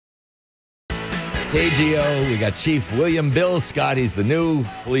KGO, we got Chief William Bill Scott. He's the new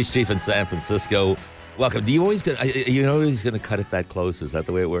police chief in San Francisco. Welcome. Do you always you know he's going to cut it that close? Is that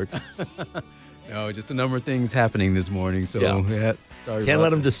the way it works? No, just a number of things happening this morning. So, sorry. Can't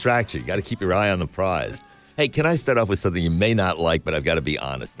let him distract you. You got to keep your eye on the prize. Hey, can I start off with something you may not like, but I've got to be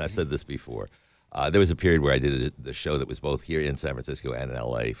honest. And I've said this before. There was a period where I did the show that was both here in San Francisco and in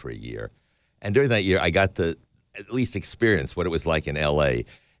L.A. for a year. And during that year, I got to at least experience what it was like in L.A.,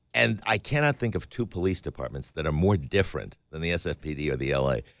 and I cannot think of two police departments that are more different than the SFPD or the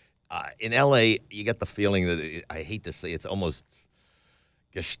LA. In LA, you get the feeling that, I hate to say, it's almost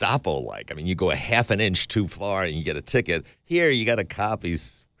Gestapo-like. I mean, you go a half an inch too far and you get a ticket. Here, you got a cop,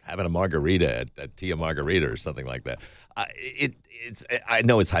 he's having a margarita at Tia Margarita or something like that. I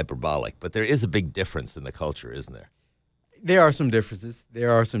know it's hyperbolic, but there is a big difference in the culture, isn't there? There are some differences,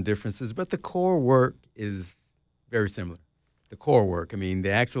 but the core work is very similar. The core work. I mean,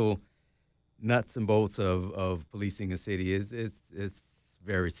 the actual nuts and bolts of policing a city it's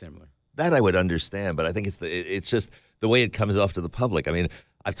very similar. That I would understand, but I think it's just the way it comes off to the public. I mean,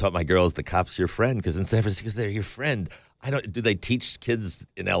 I've taught my girls the cop's your friend because in San Francisco they're your friend. Do they teach kids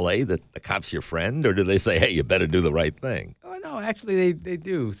in L.A. that the cop's your friend, or do they say, hey, you better do the right thing? Oh no, actually they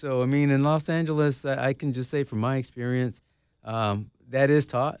do. So I mean, in Los Angeles, I can just say from my experience. That is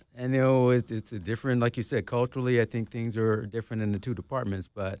taught, and it's a different, like you said, culturally. I think things are different in the two departments,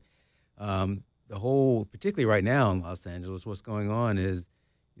 but the whole, particularly right now in Los Angeles, what's going on is,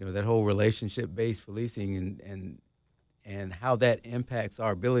 that whole relationship-based policing and how that impacts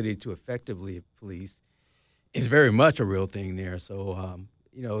our ability to effectively police is very much a real thing there. So,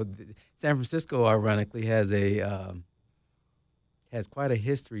 San Francisco, ironically, has quite a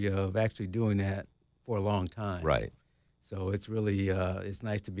history of actually doing that for a long time. Right. So it's really it's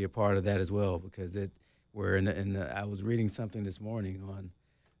nice to be a part of that as well, because I was reading something this morning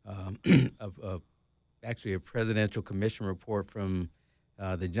on actually a presidential commission report from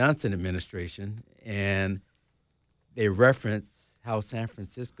the Johnson administration, and they reference how San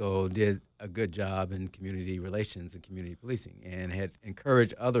Francisco did a good job in community relations and community policing, and had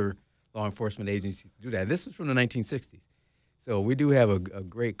encouraged other law enforcement agencies to do that. This was from the 1960s, so we do have a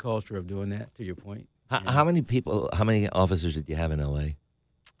great culture of doing that. To your point. How many officers did you have in L.A.?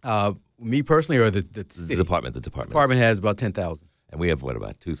 Me personally, or the city? The department? The department has about 10,000. And we have,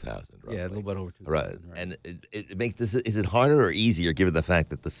 about 2,000, roughly? Yeah, a little bit over 2,000. Right. Right. And it makes this, is it harder or easier given the fact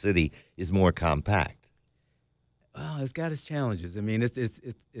that the city is more compact? Well, it's got its challenges. I mean, it's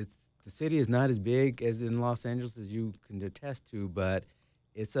the city is not as big as in Los Angeles, as you can attest to, but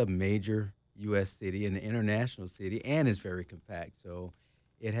it's a major U.S. city, an international city, and it's very compact. So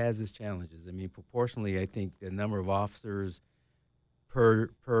it has its challenges. I mean, proportionally, I think the number of officers per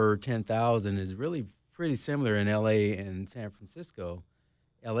 10,000 is really pretty similar in L.A. and San Francisco.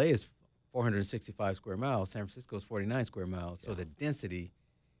 L.A. is 465 square miles. San Francisco is 49 square miles. So the density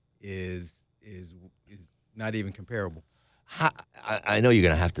is not even comparable. I know you're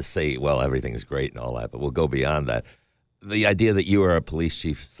going to have to say, well, everything's great and all that, but we'll go beyond that. The idea that you are a police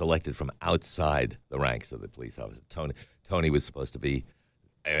chief selected from outside the ranks of the police office. Tony was supposed to be,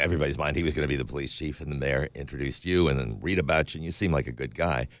 everybody's mind, he was going to be the police chief, and then they introduced you and then read about you, and you seem like a good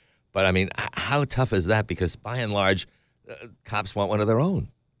guy. But, I mean, how tough is that? Because, by and large, cops want one of their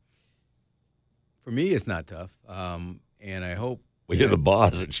own. For me, it's not tough, and I hope. Well, you're the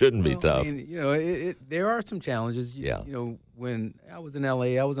boss. It shouldn't be tough. I mean, there are some challenges. When I was in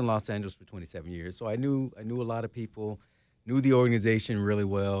L.A., I was in Los Angeles for 27 years, so I knew a lot of people, knew the organization really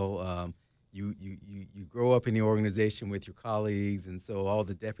well. You grow up in the organization with your colleagues, and so all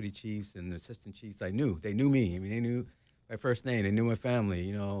the deputy chiefs and the assistant chiefs, they knew me. I mean, they knew my first name, they knew my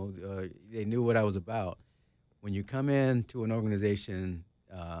family. They knew what I was about. When you come into an organization,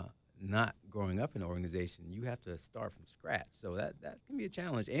 not growing up in an organization, you have to start from scratch. So that can be a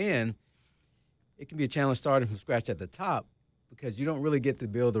challenge, and it can be a challenge starting from scratch at the top, because you don't really get to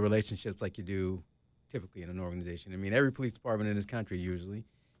build the relationships like you do typically in an organization. I mean, every police department in this country usually.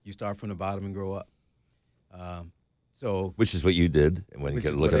 You start from the bottom and grow up. Which is what you did when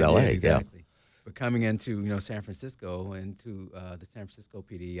you look at L.A. Exactly. Yeah. But coming into San Francisco and to the San Francisco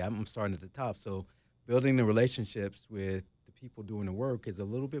PD, I'm starting at the top. So building the relationships with the people doing the work is a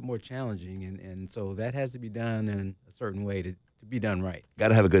little bit more challenging, and so that has to be done in a certain way to be done right. Got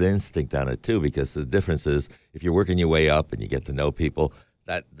to have a good instinct on it too, because the difference is if you're working your way up and you get to know people,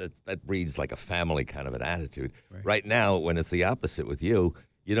 that breeds like a family kind of an attitude. Right now, when it's the opposite with you.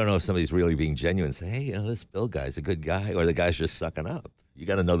 You don't know if somebody's really being genuine. Say, hey, this Bill guy's a good guy, or the guy's just sucking up. You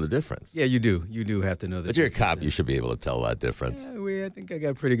got to know the difference. Yeah, you do. You do have to know the difference. But you're a cop. You should be able to tell that difference. Yeah, I think I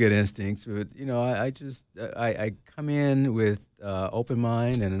got pretty good instincts. But, I come in with open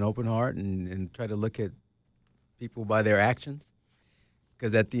mind and an open heart and try to look at people by their actions.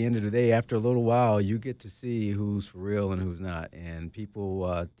 Because at the end of the day, after a little while, you get to see who's for real and who's not. And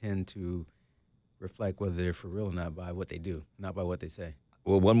people tend to reflect whether they're for real or not by what they do, not by what they say.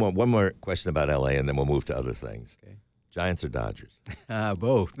 Well, one more question about L.A., and then we'll move to other things. Okay. Giants or Dodgers?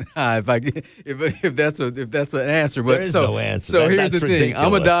 Both. if that's an answer, but there is no answer. So here's the ridiculous. thing: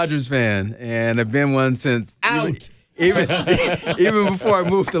 I'm a Dodgers fan, and I've been one since even before I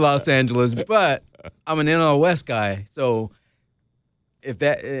moved to Los Angeles. But I'm an NL West guy, so if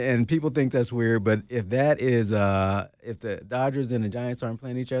that, and people think that's weird, but if that is if the Dodgers and the Giants aren't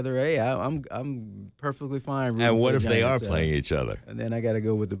playing each other, hey, I'm perfectly fine. And what if they are playing each other? And then I got to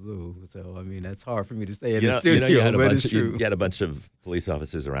go with the blue. So I mean, that's hard for me to say in the studio, but it's true. You had a bunch of police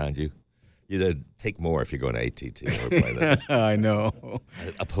officers around you. You'd take more if you're going to ATT or play that. I know.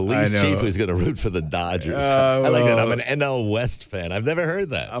 A police chief who's going to root for the Dodgers. I like that. I'm an NL West fan. I've never heard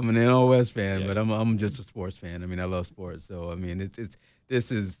that. I'm an NL West fan, but I'm just a sports fan. I mean, I love sports. So I mean, this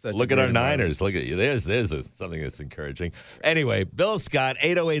is such Look at our Niners. Look at you. There's something that's encouraging. Anyway, Bill Scott,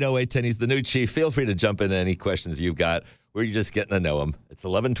 808-0810. He's the new chief. Feel free to jump into any questions you've got. We're just getting to know him. It's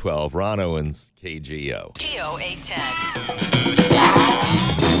 11:12. Ron Owens, KGO. KGO 810.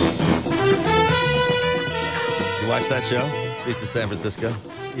 Did you watch that show, Streets of San Francisco?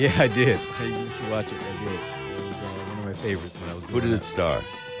 Yeah, I did. I used to watch it. I did. It was one of my favorites when I was. Who did it star?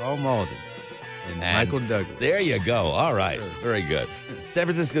 Carl Malden. And Michael Douglas. There you go. All right. Sure. Very good. San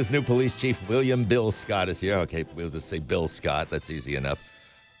Francisco's new police chief, Bill Scott, is here. Okay, we'll just say Bill Scott. That's easy enough.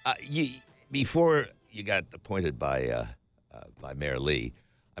 Before you got appointed by Mayor Lee,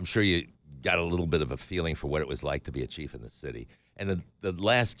 I'm sure you got a little bit of a feeling for what it was like to be a chief in the city. And the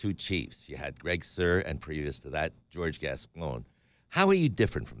last two chiefs, you had Greg Sir and previous to that, George Gascon. How are you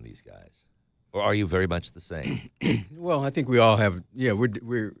different from these guys? Or are you very much the same? Well, I think we all have, I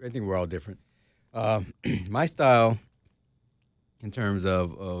think we're all different. My style in terms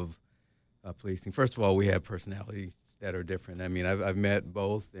of policing, first of all, we have personalities that are different. I mean, I've met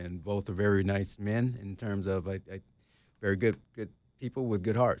both, and both are very nice men in terms of very good people with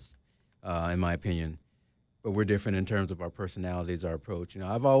good hearts, in my opinion. But we're different in terms of our personalities, our approach.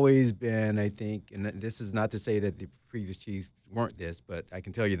 I've always been, I think, and this is not to say that the previous chiefs weren't this, but I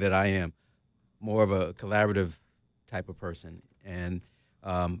can tell you that I am more of a collaborative type of person. And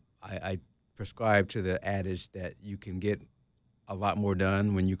I prescribe to the adage that you can get a lot more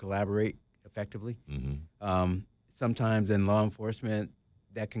done when you collaborate effectively. Mm-hmm. Sometimes in law enforcement,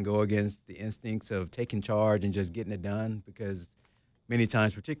 that can go against the instincts of taking charge and just getting it done, because many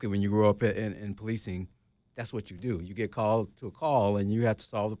times, particularly when you grow up in policing, that's what you do. You get called to a call, and you have to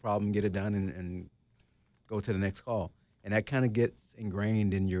solve the problem, get it done, and go to the next call. And that kind of gets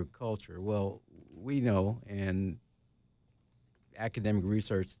ingrained in your culture. Well, we know, and academic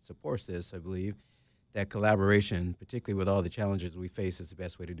research supports this, I believe, that collaboration, particularly with all the challenges we face, is the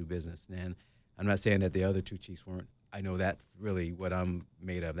best way to do business. And I'm not saying that the other two chiefs weren't. I know that's really what I'm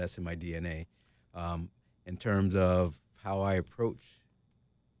made of. That's in my DNA. In terms of how I approach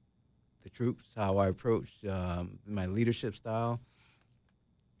the troops, how I approach my leadership style,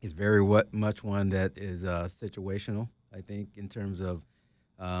 is very much one that is situational. I think in terms of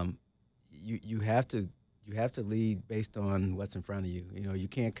you have to lead based on what's in front of you. You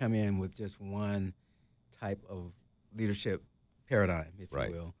can't come in with just one type of leadership paradigm, if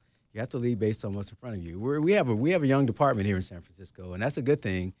you will. You have to lead based on what's in front of you. We have a young department here in San Francisco, and that's a good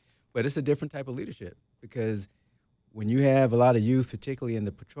thing, but it's a different type of leadership, because when you have a lot of youth, particularly in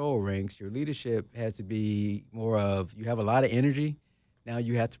the patrol ranks, your leadership has to be more of, you have a lot of energy. Now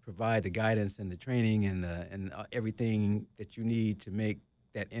you have to provide the guidance and the training and everything that you need to make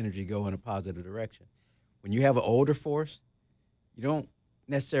that energy go in a positive direction. When you have an older force, you don't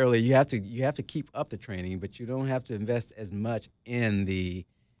necessarily, you have to keep up the training, but you don't have to invest as much in the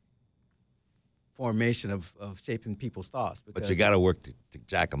formation of shaping people's thoughts. But you got to work to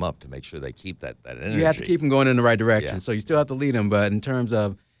jack them up to make sure they keep that energy. You have to keep them going in the right direction. Yeah. So you still have to lead them, but in terms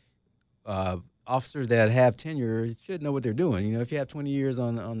of officers that have tenure should know what they're doing. If you have 20 years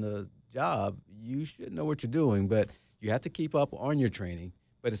on the job, you should know what you're doing, but you have to keep up on your training.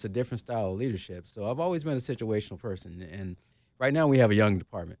 But it's a different style of leadership. So I've always been a situational person, and right now we have a young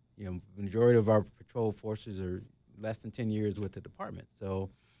department. The majority of our patrol forces are less than 10 years with the department.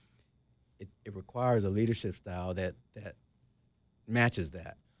 So it requires a leadership style that matches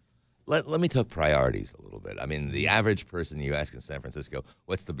that. Let me talk priorities a little bit. I mean, the average person you ask in San Francisco,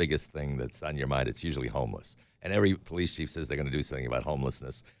 what's the biggest thing that's on your mind? It's usually homeless. And every police chief says they're going to do something about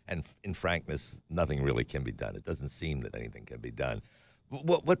homelessness. And in frankness, nothing really can be done. It doesn't seem that anything can be done.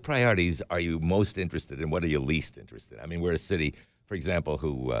 What priorities are you most interested in? What are you least interested in? I mean, we're a city, for example,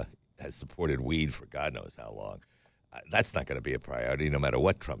 who has supported weed for God knows how long. That's not going to be a priority no matter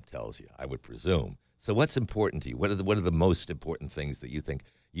what Trump tells you, I would presume. So what's important to you? What are the most important things that you think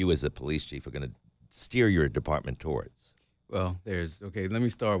you as a police chief are going to steer your department towards? Well, let me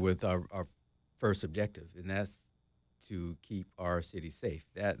start with our first objective, and that's to keep our city safe.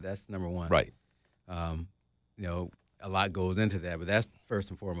 That's number one. Right. A lot goes into that, but that's first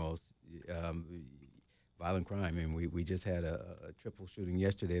and foremost. Violent crime, and we just had a triple shooting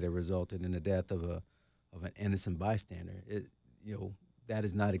yesterday that resulted in the death of an innocent bystander. That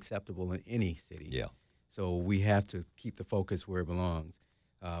is not acceptable in any city. Yeah. So we have to keep the focus where it belongs.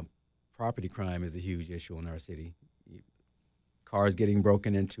 Property crime is a huge issue in our city. Cars getting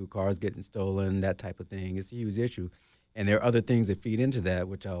broken into, cars getting stolen, that type of thing. It's a huge issue. And there are other things that feed into that,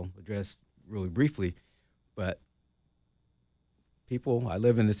 which I'll address really briefly. But I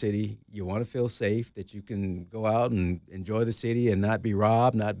live in the city. You want to feel safe, that you can go out and enjoy the city and not be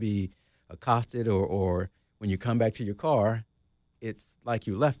robbed, not be accosted, or when you come back to your car, it's like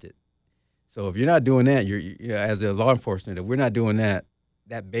you left it. So if you're not doing that, you're as a law enforcement, if we're not doing that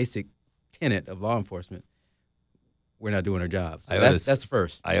basic tenet of law enforcement, we're not doing our jobs. So that's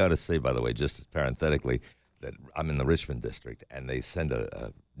first. I ought to say, by the way, just parenthetically, that I'm in the Richmond district, and they send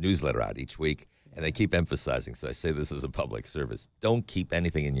a newsletter out each week, and they keep emphasizing, so I say this as a public service, don't keep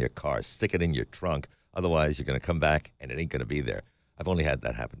anything in your car. Stick it in your trunk. Otherwise, you're going to come back, and it ain't going to be there. I've only had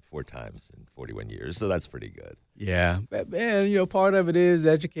that happen 4 times in 41 years, so that's pretty good. Yeah. And, part of it is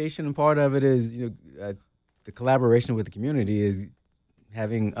education, and part of it is, the collaboration with the community is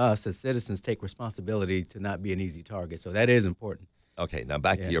having us as citizens take responsibility to not be an easy target. So that is important. Okay, now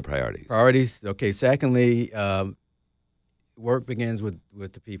back to your priorities. Priorities. Okay, secondly, work begins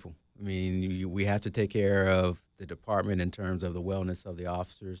with the people. I mean, we have to take care of the department in terms of the wellness of the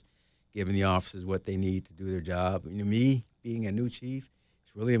officers, giving the officers what they need to do their job. Me being a new chief,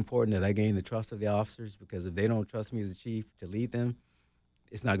 it's really important that I gain the trust of the officers, because if they don't trust me as a chief to lead them,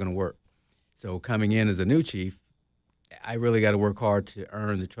 it's not going to work. So coming in as a new chief, I really got to work hard to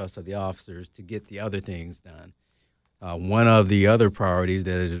earn the trust of the officers to get the other things done. One of the other priorities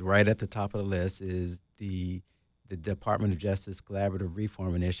that is right at the top of the list is the Department of Justice Collaborative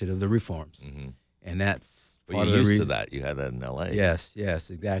Reform Initiative, the reforms. Mm-hmm. And that's part of the reason. To that. You had that in L.A. Yes,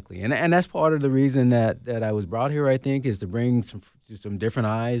 exactly. And that's part of the reason that I was brought here, I think, is to bring some different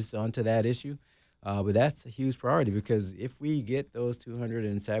eyes onto that issue. But that's a huge priority, because if we get those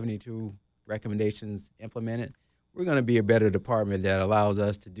 272 recommendations implemented, we're going to be a better department that allows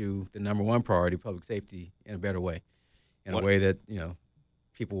us to do the number one priority, public safety, in a better way, a way that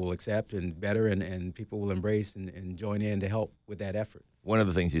people will accept and better, and people will embrace and join in to help with that effort. One of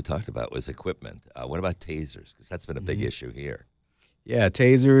the things you talked about was equipment. What about tasers? Because that's been a big issue here. Yeah,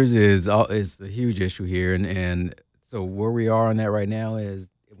 tasers is a huge issue here, and so where we are on that right now is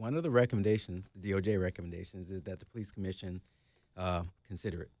one of the recommendations, the DOJ recommendations, is that the police commission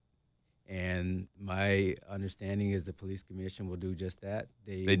consider it. And my understanding is the police commission will do just that.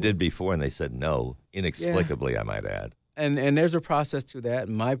 They did before, and they said no, inexplicably, I might add. And there's a process to that.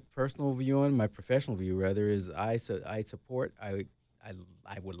 My personal view, and my professional view, rather, is I support. I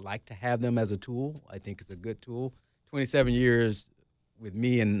would like to have them as a tool. I think it's a good tool. 27 years with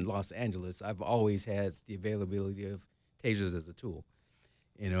me in Los Angeles, I've always had the availability of tasers as a tool.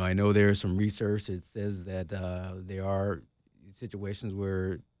 I know there's some research that says that there are situations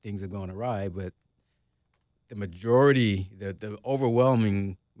where things have gone awry, but the majority, the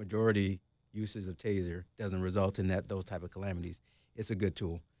overwhelming majority uses of taser doesn't result in those type of calamities. It's a good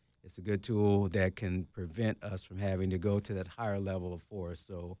tool. It's a good tool that can prevent us from having to go to that higher level of force.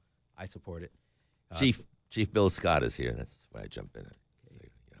 So I support it. Chief Bill Scott is here. That's why I jump in and say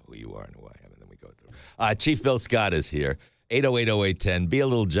who you are and who I am, and then we go through. Chief Bill Scott is here. 808-0810. Be a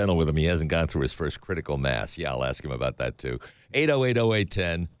little gentle with him. He hasn't gone through his first critical mass. Yeah, I'll ask him about that too.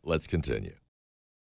 808-0810. Let's continue.